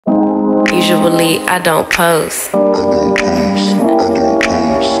Usually I don't post.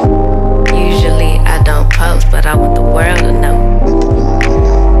 Usually I don't post, but I want the world to know.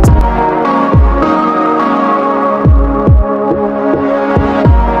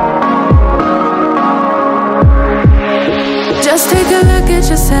 Just take a look at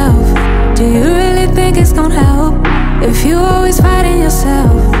yourself. Do you really think it's gonna help if you always fighting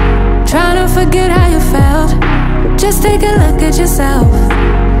yourself, trying to forget how you felt? Just take a look at yourself.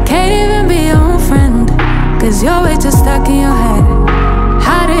 Can't even be your own friend, cause you're way too stuck in your head.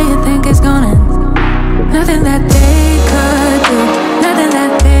 How do you think it's gonna end? Nothing that they could do, nothing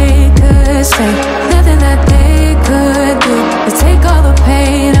that they could say, nothing that they could do to take all the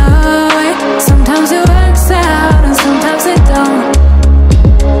pain away. Sometimes it works out and sometimes it don't.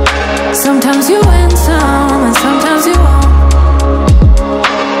 Sometimes you win some and sometimes you won't.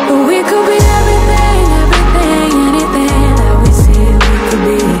 But we could be everything, everything, anything that we see we could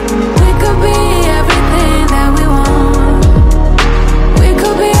be. We could be everything that we want. We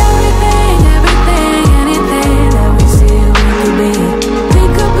could be everything, everything, anything that we see we could be. We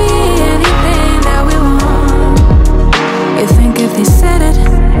could be anything that we want. You think if they said it,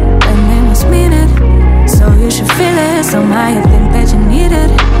 then they must mean it. So you should feel it, somehow you think that you need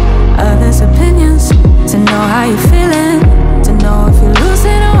it. Others' opinions, to know how you're feeling, to know if you're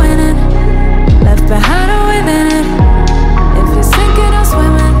losing or winning, left behind or within it, if you're sinking or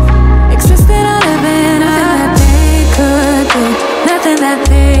swimming, existing or living. Nothing that they could do, nothing that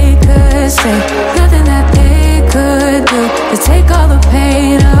they could say, nothing that they could do to take all the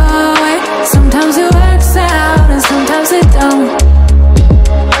pain away. Sometimes it works out and sometimes it don't.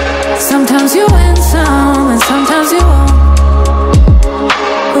 Sometimes you win some and sometimes you won't.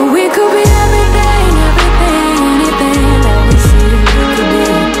 But we could be everything, everything, anything that we see we could be.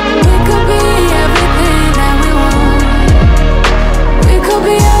 We could be everything that we want. We could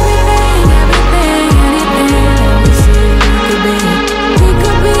be everything, everything, anything that we see we could be. We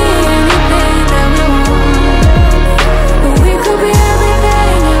could be anything that we want. But we could be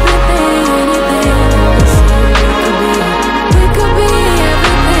everything, everything, anything that we see we could be. We could be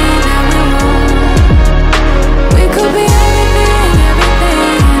everything that we want. We could be everything, everything.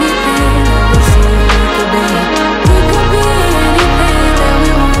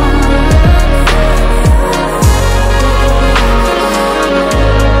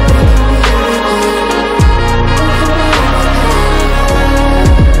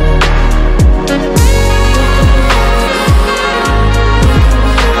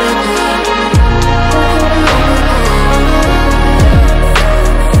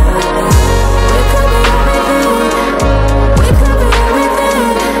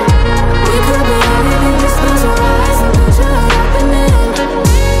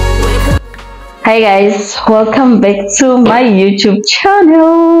 Hi guys, welcome back to my YouTube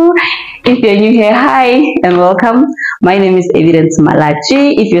channel. If you're new here, hi and welcome. My name is Evidence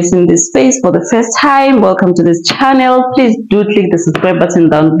Malachi. If you're seeing this face for the first time, welcome to this channel. Please do click the subscribe button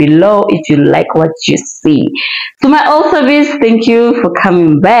down below if you like what you see. To my old service, thank you for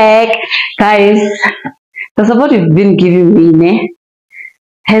coming back. Guys, the support you've been giving me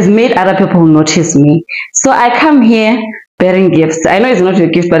has made other people notice me. So I come here bearing gifts. I know it's not your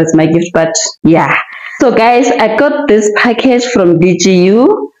gift, but it's my gift. But yeah, so guys, I got this package from DGU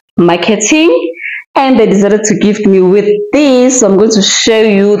Marketing and they decided to gift me with this. So I'm going to show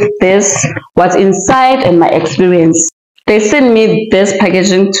you this, what's inside and my experience. They sent me this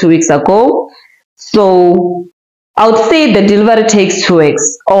packaging 2 weeks ago, so I would say the delivery takes 2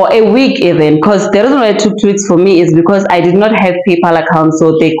 weeks or a week even, because the reason why it took 2 weeks for me is because I did not have PayPal account,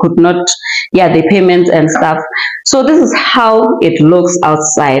 so they could not, the payments and stuff. So this is how it looks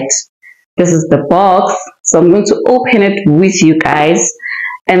outside. This is the box, so I'm going to open it with you guys,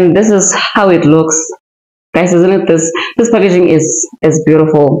 and this is how it looks. Guys, isn't it, this packaging is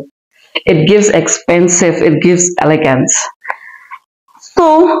beautiful. It gives expensive, it gives elegance.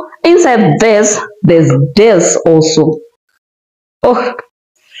 So inside this, there's this also. Oh,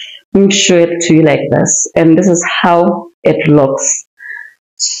 let me show it to you like this, and this is how it looks.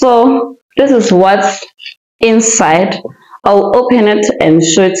 So this is what's inside. I'll open it and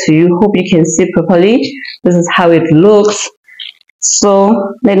show it to you. Hope you can see properly. This is how it looks.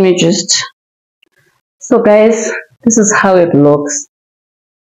 So let me just, so guys, this is how it looks.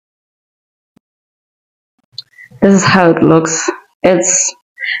 This is how it looks. It's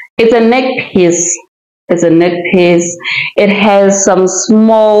a neck piece. It's a neck piece. It has some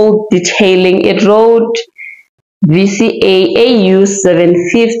small detailing. It wrote VCA AU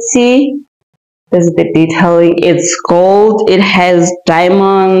 750. This is the detailing. It's gold. It has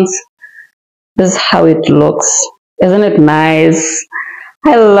diamonds. This is how it looks. Isn't it nice?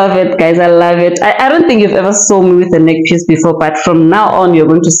 I love it, guys. I love it. I don't think you've ever saw me with a neck piece before, but from now on, you're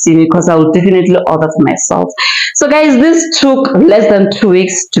going to see me because I will definitely order for myself. So, guys, this took less than 2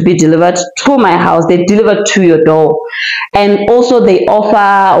 weeks to be delivered to my house. They delivered to your door. And also, they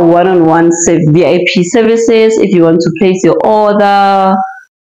offer one-on-one VIP services if you want to place your order.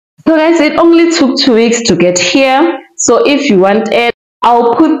 So, guys, it only took 2 weeks to get here. So, if you want it,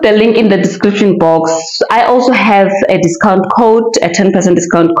 I'll put the link in the description box. I also have a discount code, a 10%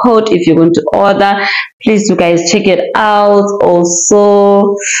 discount code if you're going to order. Please, you guys, check it out.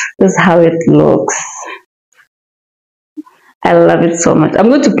 Also, this is how it looks. I love it so much. I'm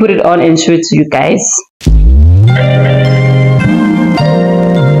going to put it on and show it to you guys.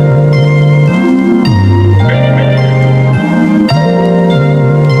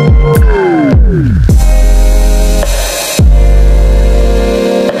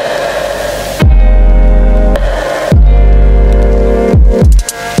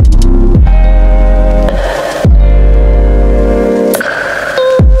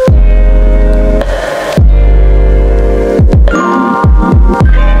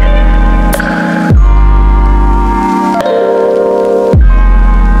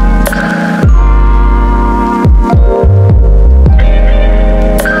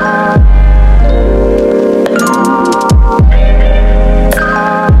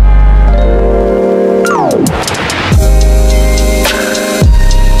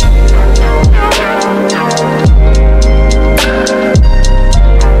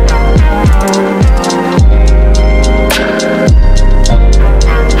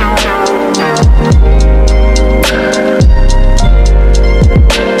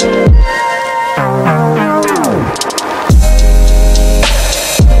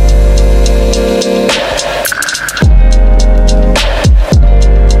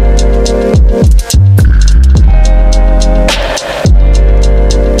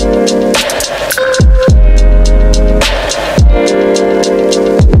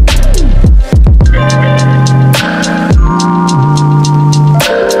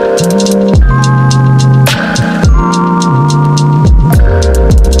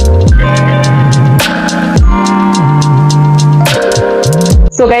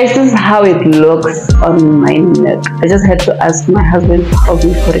 So guys, this is how it looks on my neck. I just had to ask my husband to help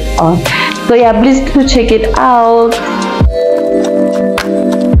me put it on. So yeah, please do check it out.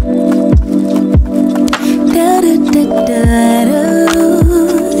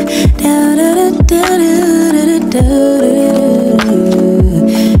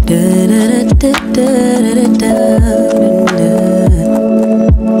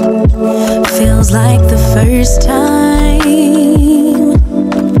 Feels like the first time.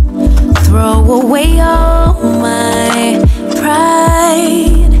 Throw away all my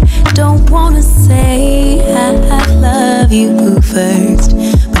pride. Don't wanna say I love you first,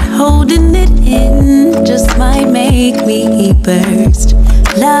 but holding it in just might make me burst.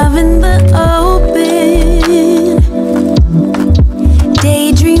 Love in the open,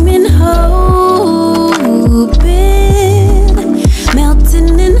 daydreaming, hoping,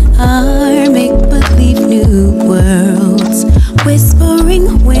 melting in our make-believe new worlds.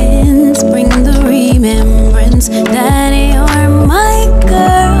 Whispering winds bring the remembrance that you're my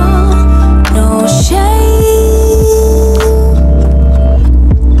girl. No shame,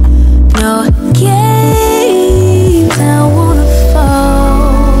 no games. I wanna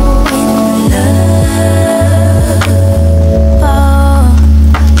fall in love, fall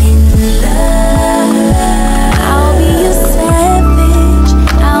in love. I'll be a savage,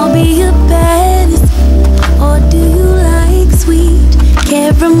 I'll be a baddest. Or do you like sweet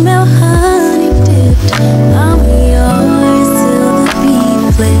caramel honey dipped? I'm yours till the beat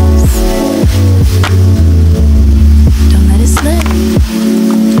flips. Don't let it slip.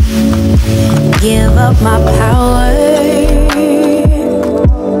 Give up my power.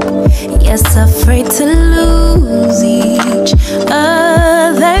 Yes, afraid to lose each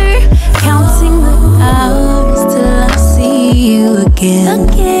other. Counting the hours till I see you again.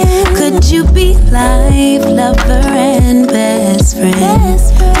 Could you be life, lover, and best friend?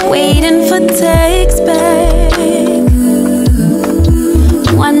 Waiting for text back,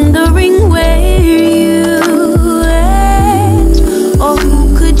 wondering where you at, or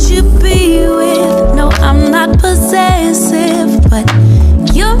who could you be with? No, I'm not possessive, but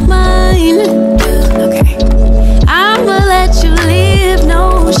you're mine. Okay, I'ma let you live,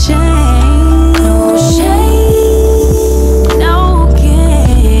 no shame, no shame, no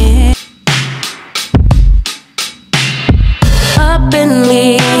game. Up and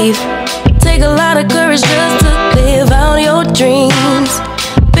leave. Take a lot of courage just to live out your dreams.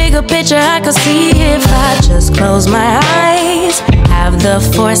 Bigger picture I could see if I just close my eyes. Have the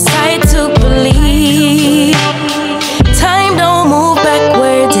foresight to believe. Time don't move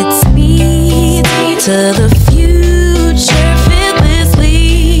backwards, it speeds to the future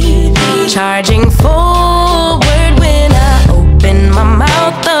fearlessly. Charging forward when I open my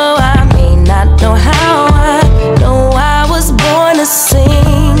mouth, though I may not know how. I know I was born to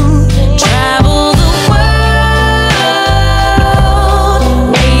sing. Travel the world,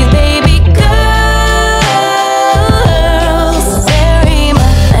 raise baby girls, bury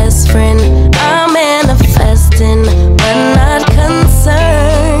my best friend. I'm manifesting, but not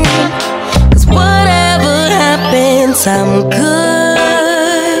concerned. 'Cause whatever happens, I'm good.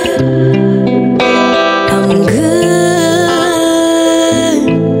 I'm good.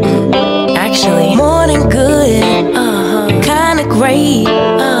 Actually, more than good. Kinda great.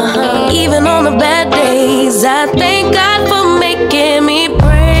 Even on the bad days, I thank God for making me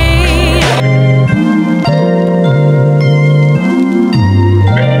brave.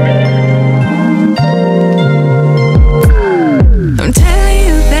 I'm telling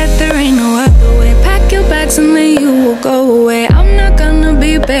you that there ain't no other way. Pack your bags and then you will go away. I'm not gonna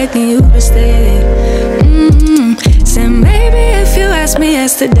be begging you to stay. Said maybe if you asked me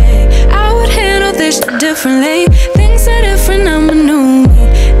yesterday, I would handle this differently. Things are different, I'm a new me.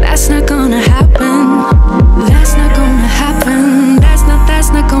 That's not gonna happen. That's not gonna happen. That's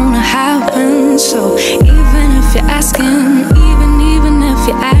not gonna happen. So even if you're asking, even if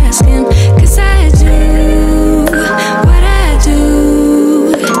you're asking, 'cause I do what I do,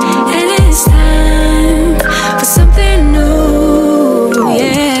 and it's time for something new.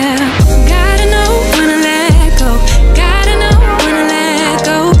 Yeah, gotta know when to let go. Gotta know when to let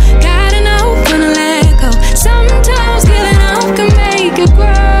go. Gotta know when to let go. Sometimes giving up can make you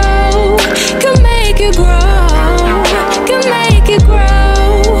grow. Can make you grow. Can make you grow.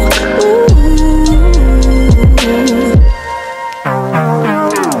 Ooh.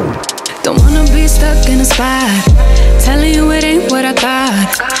 Don't wanna be stuck in a spot, telling you it ain't what I thought.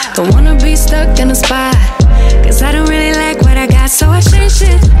 Don't wanna be stuck in a spot, 'cause I don't really like what I got, so I change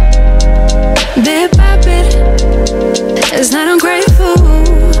it bit by bit. It's not ungrateful,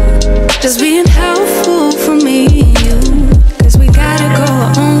 just being helpful for me and you. 'Cause we gotta go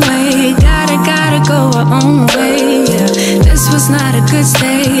our own way, gotta go our own way. Yeah, this was not a good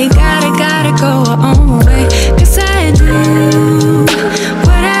stay, gotta go our own way. 'Cause I do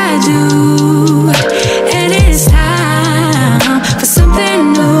what I do, and it's time for something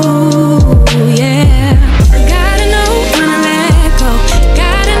new. Yeah, gotta know when to let go.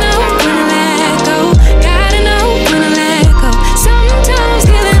 Gotta know when to let go. Gotta know when to let go. Sometimes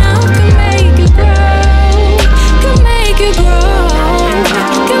giving up can make you grow. Can make you grow.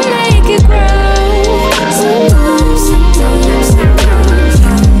 Can make you grow. Sometimes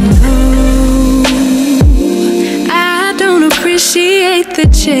I don't appreciate the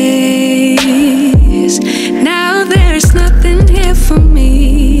chase. Now there's nothing here for me.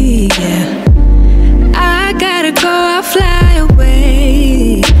 Yeah, I gotta go, I'll fly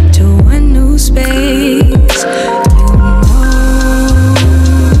away to a new space. You know,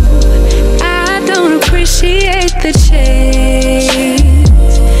 I don't appreciate the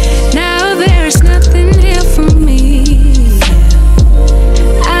chase. Now there's nothing here for me.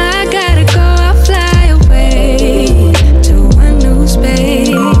 I gotta go, I'll fly away to a new space.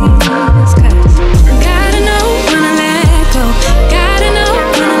 'Cause gotta know when to let go. Gotta know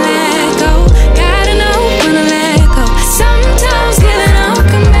when to let go. Gotta know when to let go. Sometimes giving up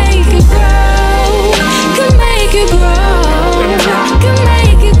can make you grow. Can make you grow. Can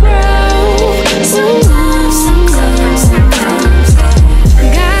make you grow. Sometimes.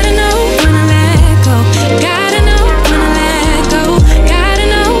 Gotta know when to let go. Gotta know when to let go. Gotta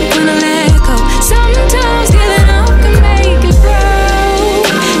know when to let go. Sometimes giving up can make you grow.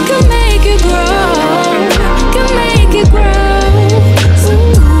 Can make you grow. Can make you grow.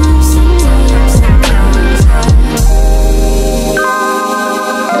 Sometimes.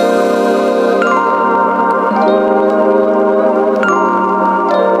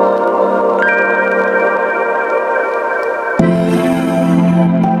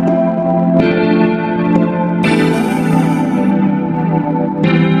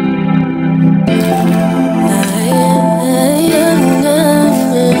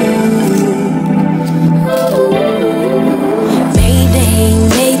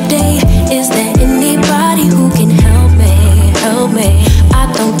 Mayday, is there anybody who can help me? Help me. I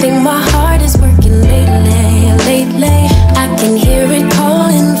don't think my heart is working lately. I can hear it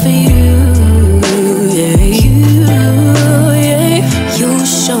calling for you. Yeah, yeah. You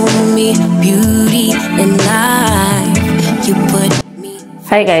show me beauty and life. You put me.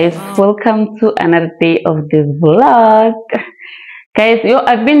 Hi guys, welcome to another day of the vlog. Guys,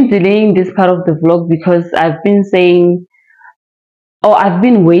 I've been delaying this part of the vlog because I've been saying, oh, I've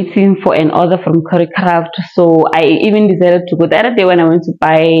been waiting for an order from Choreographed. So I even decided to go the other day when I went to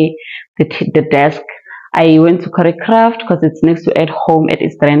buy the desk. I went to Choreographed because it's next to at home at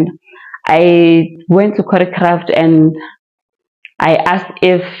East End. I went to Choreographed and I asked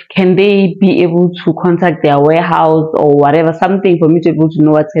if can they be able to contact their warehouse or whatever, something for me to be able to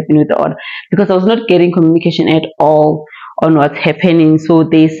know what's happening with the order, because I was not getting communication at all on what's happening. So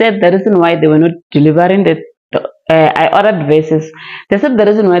they said the reason why they were not delivering the I ordered vases. They said the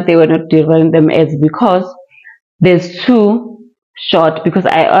reason why they were not delivering them is because there's 2 short, because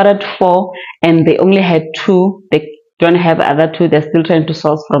I ordered 4 and they only had 2. They don't have the other 2. They're still trying to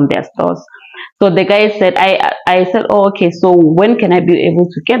source from their stores. So the guy said, I said, oh, okay, so when can I be able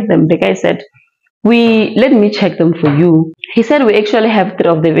to get them? The guy said, let me check them for you. He said, we actually have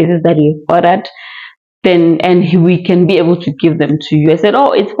 3 of the vases that you ordered, we can be able to give them to you. I said,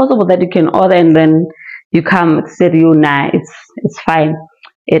 oh, it's possible that you can order and then you come. Said, you, nah, it's fine.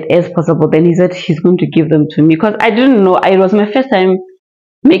 It is possible. Then he said he's going to give them to me, because I didn't know. It was my first time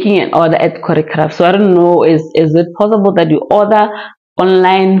making an order at Choreographed, so I don't know, is it possible that you order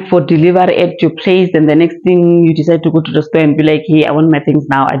online for delivery at your place, and the next thing you decide to go to the store and be like, hey, I want my things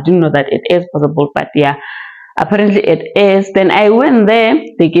now? I didn't know that it is possible, but yeah, apparently it is. Then I went there,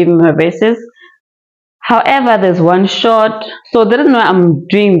 they gave me my vases. However, there's 1 short. So the reason why I'm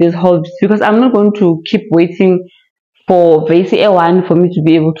doing this haul is because I'm not going to keep waiting for vase A1 for me to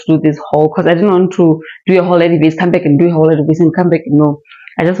be able to do this haul, because I didn't want to do a haul at vase, come back and do a haul at vase and come back. No,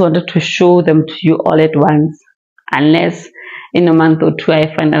 I just wanted to show them to you all at once, unless in a month or 2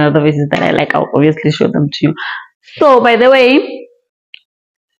 I find another vases that I like. I'll obviously show them to you. So by the way,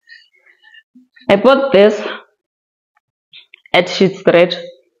 I bought this at Sheet Street.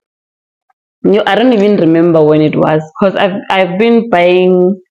 I don't even remember when it was, because I've been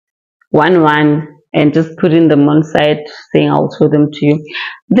buying one and just putting them on site, saying I'll show them to you.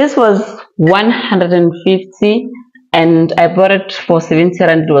 This was 150 and I bought it for 70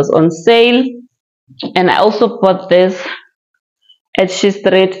 rand. It was on sale. And I also bought this at Sheet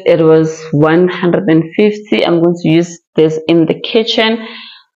Street. It was 150. I'm going to use this in the kitchen.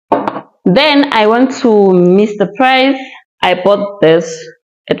 Then I went to Mr. Price. I bought this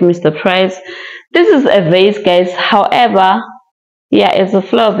at Mr. Price. This is a vase, guys. However, yeah, it's a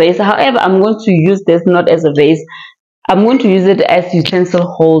flower vase. However, I'm going to use this not as a vase. I'm going to use it as utensil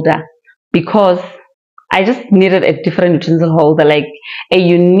holder, because I just needed a different utensil holder, like a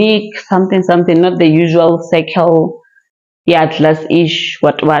unique something, not the usual circle, yeah, glass-ish,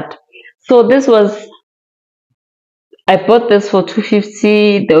 what. So this was, I bought this for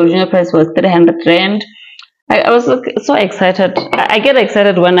 250. The original price was 300 rand. I was so excited. I get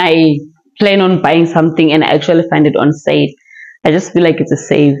excited when I plan on buying something and I actually find it on sale. I just feel like it's a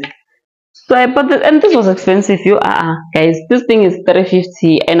save. So I bought this, and this was expensive. Guys, this thing is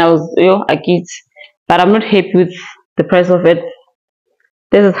 350, and I was I get, but I'm not happy with the price of it.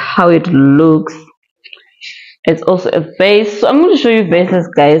 This is how it looks. It's also a vase. So I'm going to show you vases,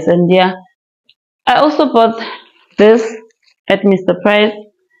 guys. And yeah, I also bought this at Mr. Price.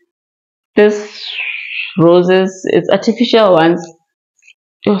 This roses, it's artificial ones.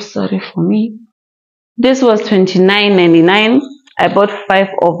 Oh, sorry for me. This was $29.99. I bought 5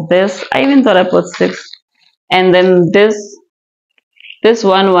 of this. I even thought I bought 6. And then this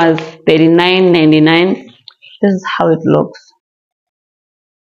one was $39.99. This is how it looks.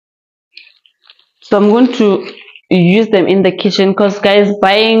 So I'm going to use them in the kitchen, because guys,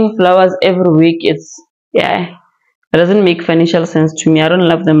 buying flowers every week, it doesn't make financial sense to me. I don't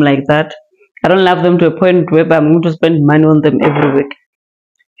love them like that. I don't love them to a point where I'm going to spend money on them every week.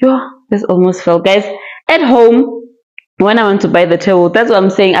 This almost fell, guys. At home, when I went to buy the table, that's what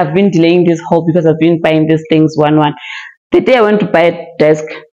I'm saying. I've been delaying this haul because I've been buying these things one. The day I went to buy a desk,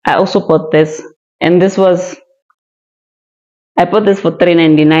 I also bought this, and I bought this for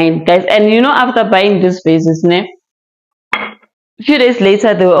 $3.99, guys. And after buying these vases, a few days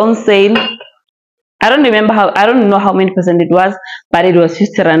later they were on sale. I don't know how many percent it was, but it was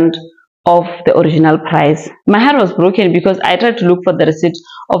 50 rand of the original price. My heart was broken because I tried to look for the receipt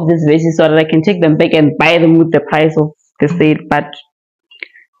of these vases so that I can take them back and buy them with the price of the sale, but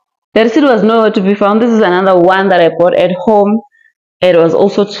the receipt was nowhere to be found. This is another one that I bought at home. It was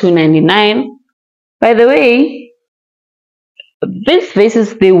also $2.99. By the way, these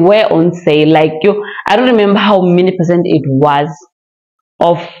vases, they were on sale. Like, I don't remember how many percent it was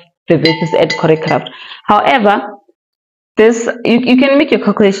of the vases at Choreographed. However, this, you can make your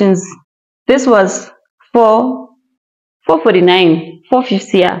calculations. This was $4.49,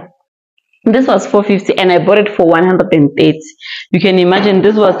 $4.50, yeah. This was 450 and I bought it for 130. You can imagine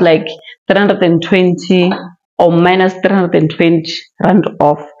this was like 320 or minus 320 rand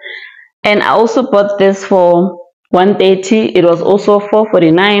off. And I also bought this for 130. It was also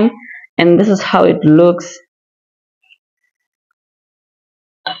 449, and this is how it looks.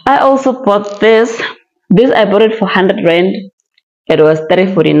 I also bought this. This I bought it for 100 rand. It was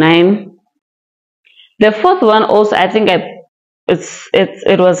 349. The fourth one also, I think it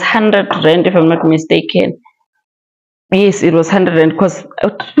was 100 rand if I'm not mistaken. Yes, it was 100 rand because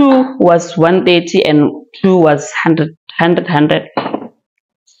 2 was 130 and 2 was 100.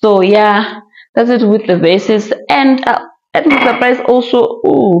 So yeah, that's it with the vases. And at the surprise also,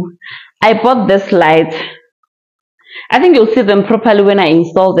 ooh, I bought this light. I think you'll see them properly when I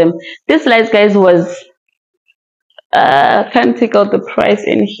install them. This light, guys, was can't take out the price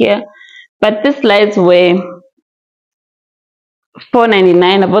in here, but these lights were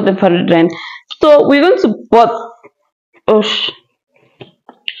 499. I bought them for 100 rand. So we're going to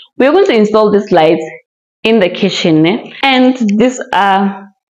we're going to install this light in the kitchen, and these are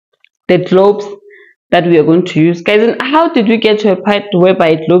the globes that we are going to use, guys. And how did we get to a part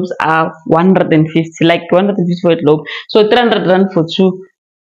whereby globes are 150, like 150 for a globe, so 300 rand for 2?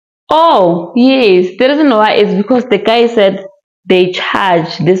 Oh yes, the reason why is because the guy said they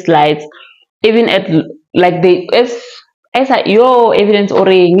charge these lights even at, like, they as your evidence or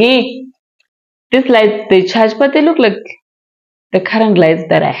these lights they charge, but they look like the current lights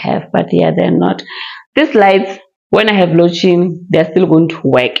that I have, but yeah, they're not. These lights, when I have load shedding, they're still going to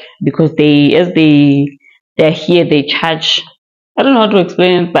work because they're here, they charge. I don't know how to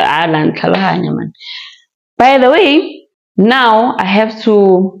explain it, but I learned. By the way, now I have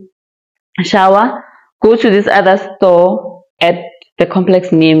to shower, go to this other store at the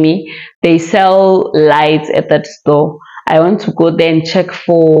complex near me. They sell lights at that store. I want to go there and check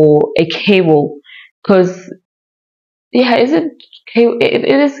for a cable, because yeah, is it cable? It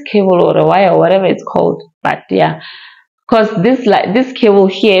is cable or a wire or whatever it's called. But yeah, because this cable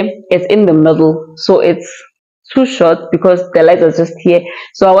here is in the middle, so it's too short because the lights are just here.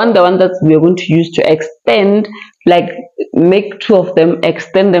 So I want the one that we're going to use to extend, like make 2 of them,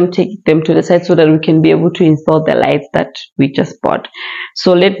 extend them, take them to the side so that we can be able to install the lights that we just bought.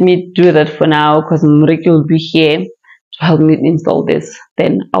 So let me do that for now, because Muriki will be here to help me install this.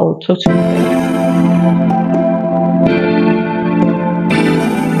 Then I'll talk to you.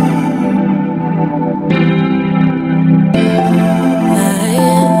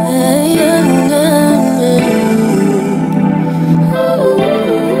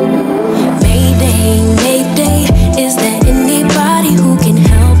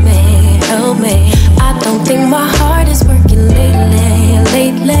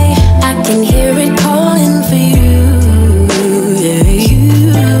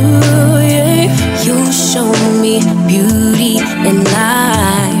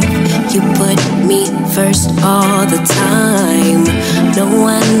 All the time, no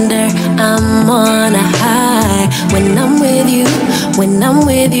wonder I'm on a high when I'm with you,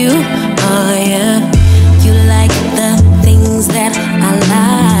 oh yeah. You like the things that I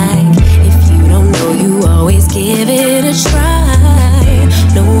like. If you don't know, you always give it a try.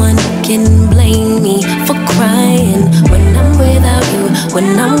 No one can blame me for crying when I'm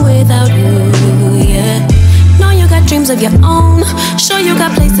without you, yeah. Know you got dreams of your own, sure you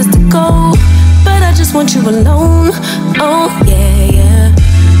got places to go, but I just want you alone, oh yeah.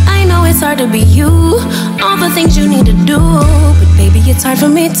 I know it's hard to be you, all the things you need to do, but baby, it's hard for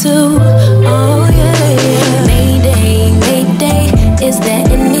me too, oh yeah. Mayday, is there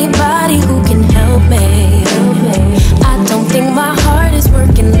anybody who can help me? I don't think my heart is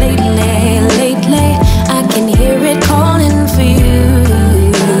working lately, I can hear it calling for you,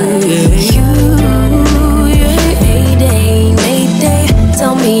 Mayday,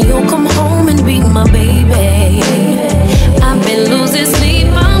 tell me you'll come home and be my baby. I've been losing sleep,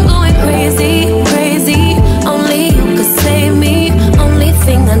 I'm going crazy. Only you could save me. Only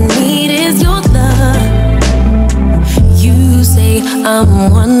thing I need is your love. You say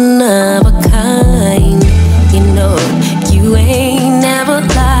I'm one of a kind. You know you ain't never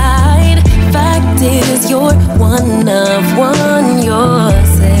lied. Fact is you're one of one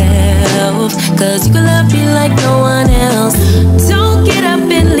yourself. 'Cause you can love me like no one else. Don't get up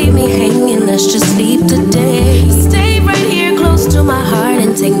and leave me hanging, let's just sleep today. Stay right here close to my heart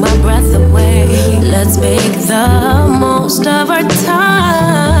and take my breath away. Let's make the most of our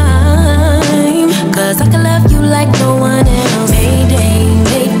time, 'cause I can love you like no one else.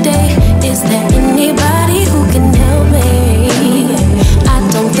 Mayday, is there anybody who can help me? I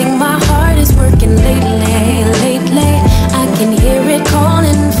don't think my heart is working lately,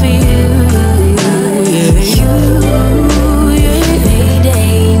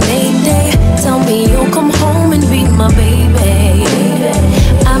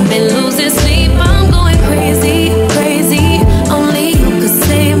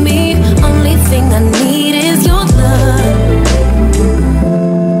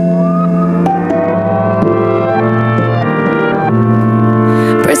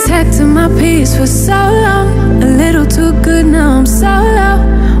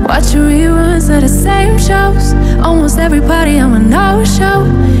 Watching reruns of the same shows. Almost every party I'm a no-show.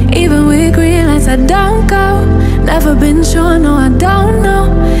 Even with green lights I don't go. Never been sure, no I don't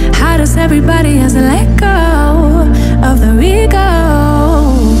know. How does everybody has to let go of the egos?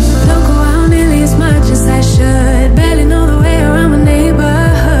 Don't go out nearly as much as I should. Barely know the way around my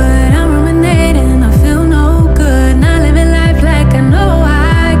neighborhood. I'm ruminating, I feel no good. Not living life like I know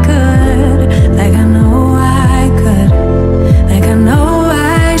I could. Like I know I could. Like I know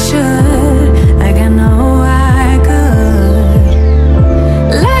I should. Like I know I could.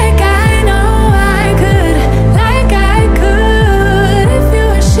 Like I know I could. Like I could. If you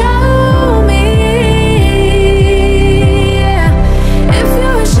would show me, yeah. If you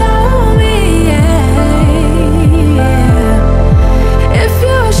would show me, yeah, yeah. If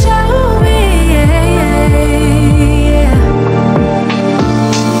you would show me, yeah, yeah.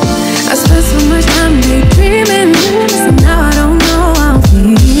 I spent so much time daydreaming, so now I don't know how I'm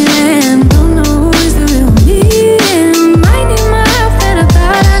feeling. Don't know who is the real me. Might need my help than I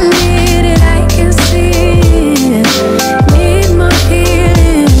thought I needed. I can see it. Need more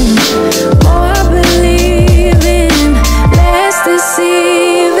healing, more believing, less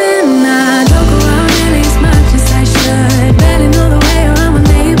deceiving. I don't go out nearly as much as I should. Barely know the way around my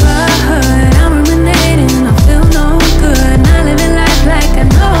neighborhood. I'm ruminating, I feel no good. Not living life like I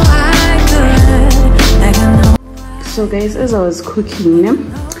know I could. Like I know. So guys, as I was cooking,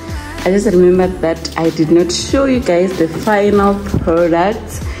 I just remembered that I did not show you guys the final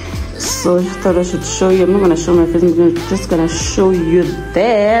product. So I thought I should show you. I'm not gonna show my face, I'm just gonna show you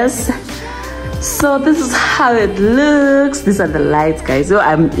this. So this is how it looks. These are the lights, guys. So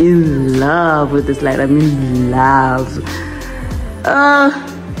I'm in love with this light. I'm in love.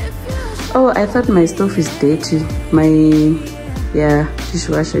 Oh, I thought my stove is dirty. My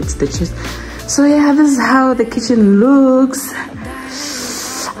dishwasher, it's the chest. So yeah, this is how the kitchen looks.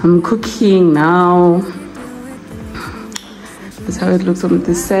 I'm cooking now. This is how it looks on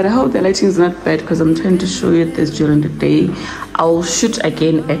this side. I hope the lighting is not bad because I'm trying to show you this during the day. I'll shoot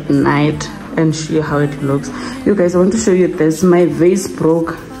again at night and show you how it looks. You guys, I want to show you this. My vase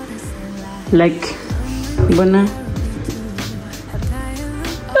broke. Like,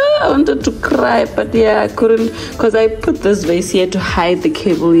 I wanted to cry, but yeah, I couldn't because I put this vase here to hide the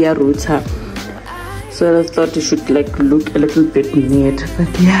cable here router. So I thought it should like look a little bit neat,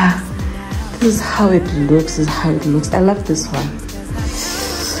 but yeah, this is how it looks. This is how it looks. I love this one.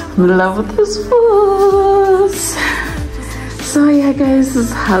 I'm in love with this vase. So yeah, guys, this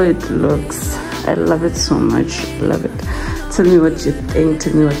is how it looks. I love it so much. I love it. Tell me what you think.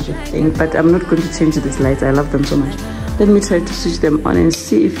 Tell me what you think. But I'm not going to change these lights. I love them so much. Let me try to switch them on and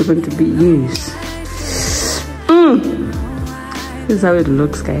see if you're going to be used. This is how it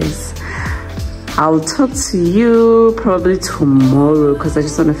looks, guys. I'll talk to you probably tomorrow because I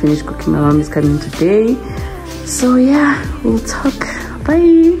just want to finish cooking. My mom is coming today. So yeah, we'll talk. Bye.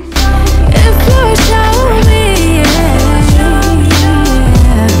 If you show me, yeah.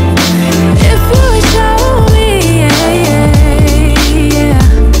 If you show me, yeah.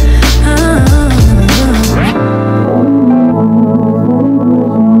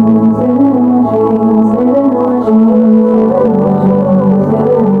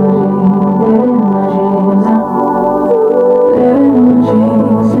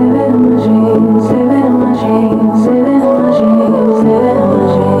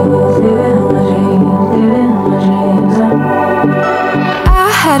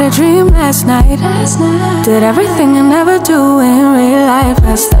 Last night, did everything I never do in real life.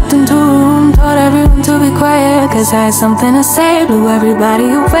 I stepped into a room, told everyone to be quiet, cause I had something to say. Blew everybody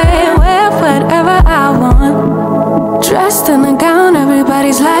away, wear whatever I want. Dressed in a gown,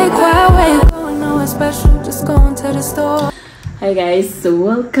 everybody's like, why wait? Going nowhere special, just going to the store. Hi guys, so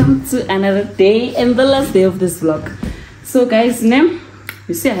welcome to another day and the last day of this vlog. So guys, you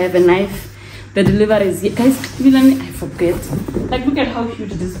see I have a knife. The delivery is here. Guys, I forget. Like, look at how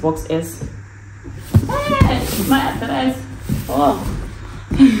huge this box is. Hey, my address. Oh.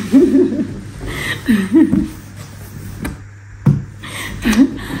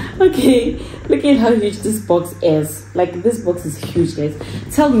 Okay, look at how huge this box is. Like, this box is huge, guys.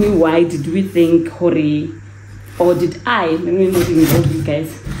 Tell me, why did we think Hori, or did I, let me not involve you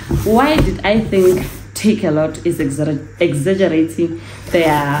guys, why did I think Take a Lot is exaggerating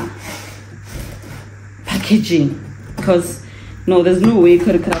their packaging? Because no, there's no way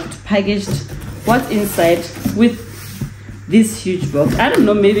Choreographed packaged what's inside with this huge box. I don't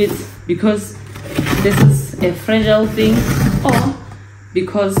know, maybe it's because this is a fragile thing, or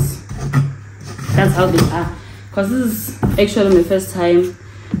because that's how they are. Because this is actually my first time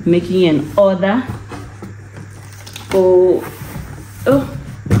making an order. Oh,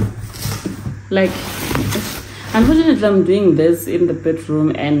 Like, unfortunately, I'm doing this in the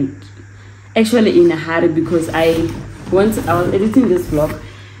bedroom and actually in a hurry because once I was editing this vlog,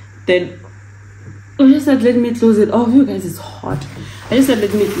 then I just said let me close it. Oh, you guys, it's hot. I just said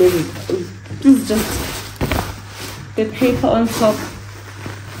let me close it. This is just the paper on top.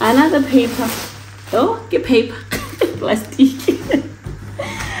 Another paper. Oh, get paper. Plastic.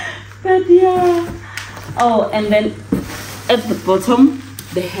 But yeah. Oh, and then at the bottom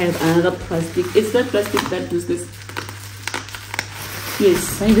they have another plastic. It's that plastic that does this.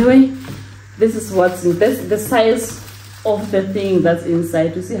 Yes, by the way, this is what's in this, the size of the thing that's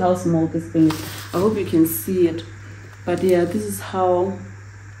inside. You see how small this thing is. I hope you can see it. But yeah, this is how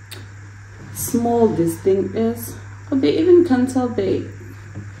small this thing is. Oh, they even can't tell they.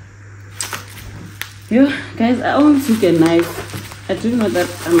 Yeah, guys, I only took a knife. I do know that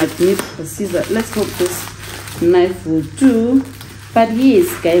I might need a scissor. Let's hope this knife will do. But yes,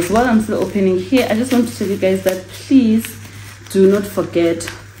 guys, while I'm still opening here, I just want to tell you guys that please do not forget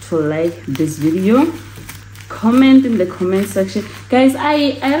to like this video. Comment in the comment section, guys.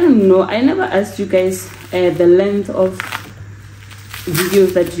 I don't know, I never asked you guys the length of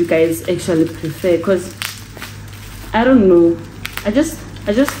videos that you guys actually prefer, because I don't know, I just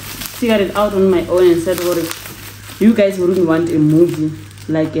figured it out on my own and said, what if you guys wouldn't want a movie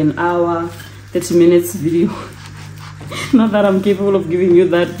like an hour 30 minutes video? Not that I'm capable of giving you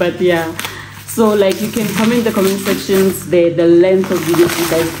that, but yeah. So like, you can comment in the comment sections the length of videos you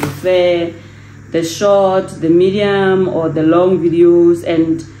guys prefer, the short, the medium, or the long videos,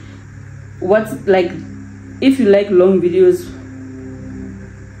 and what's like, if you like long videos,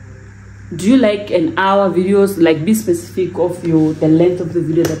 do you like an hour videos? Like, be specific of the length of the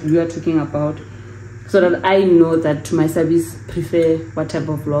video that we are talking about, so that I know that my service prefer what type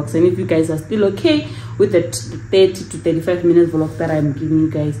of vlogs. And if you guys are still okay with the 30 to 35 minutes vlog that I'm giving you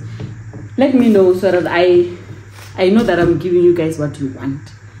guys, let me know, so that I know that I'm giving you guys what you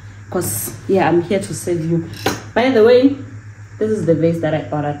want. Because yeah, I'm here to serve you. By the way, this is the vase that I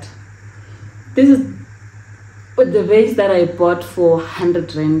ordered. This is the vase that I bought for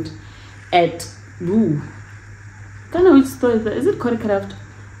 100 rand at don't know which store is that. Is it Craft?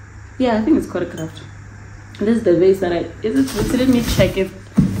 Yeah, I think it's Craft. This is the vase that let me check if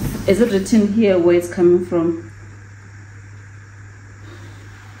is it written here where it's coming from.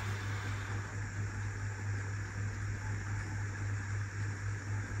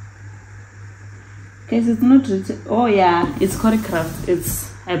 Guys, it's not written. Oh yeah, it's Craft.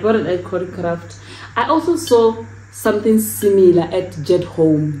 I bought it at Craft. I also saw something similar at Jet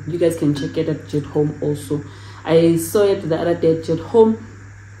Home. You guys can check it at Jet Home also. I saw it the other day at Jet Home.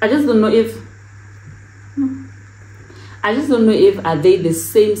 I just don't know if are they the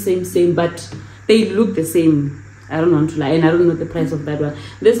same, but they look the same. I don't want to lie, and I don't know the price of that one.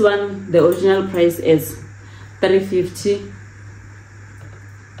 This one, the original price is 350,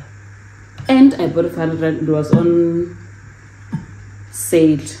 and I bought it for 100 rand. It was on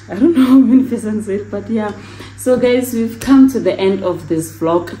sale. I don't know how many percent sale, but yeah. So guys, we've come to the end of this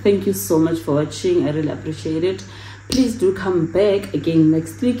vlog. Thank you so much for watching. I really appreciate it. Please do come back again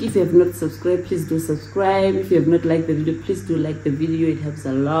next week. If you have not subscribed, please do subscribe. If you have not liked the video, please do like the video. It helps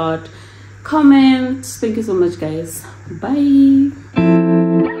a lot. Comment. Thank you so much, guys. Bye.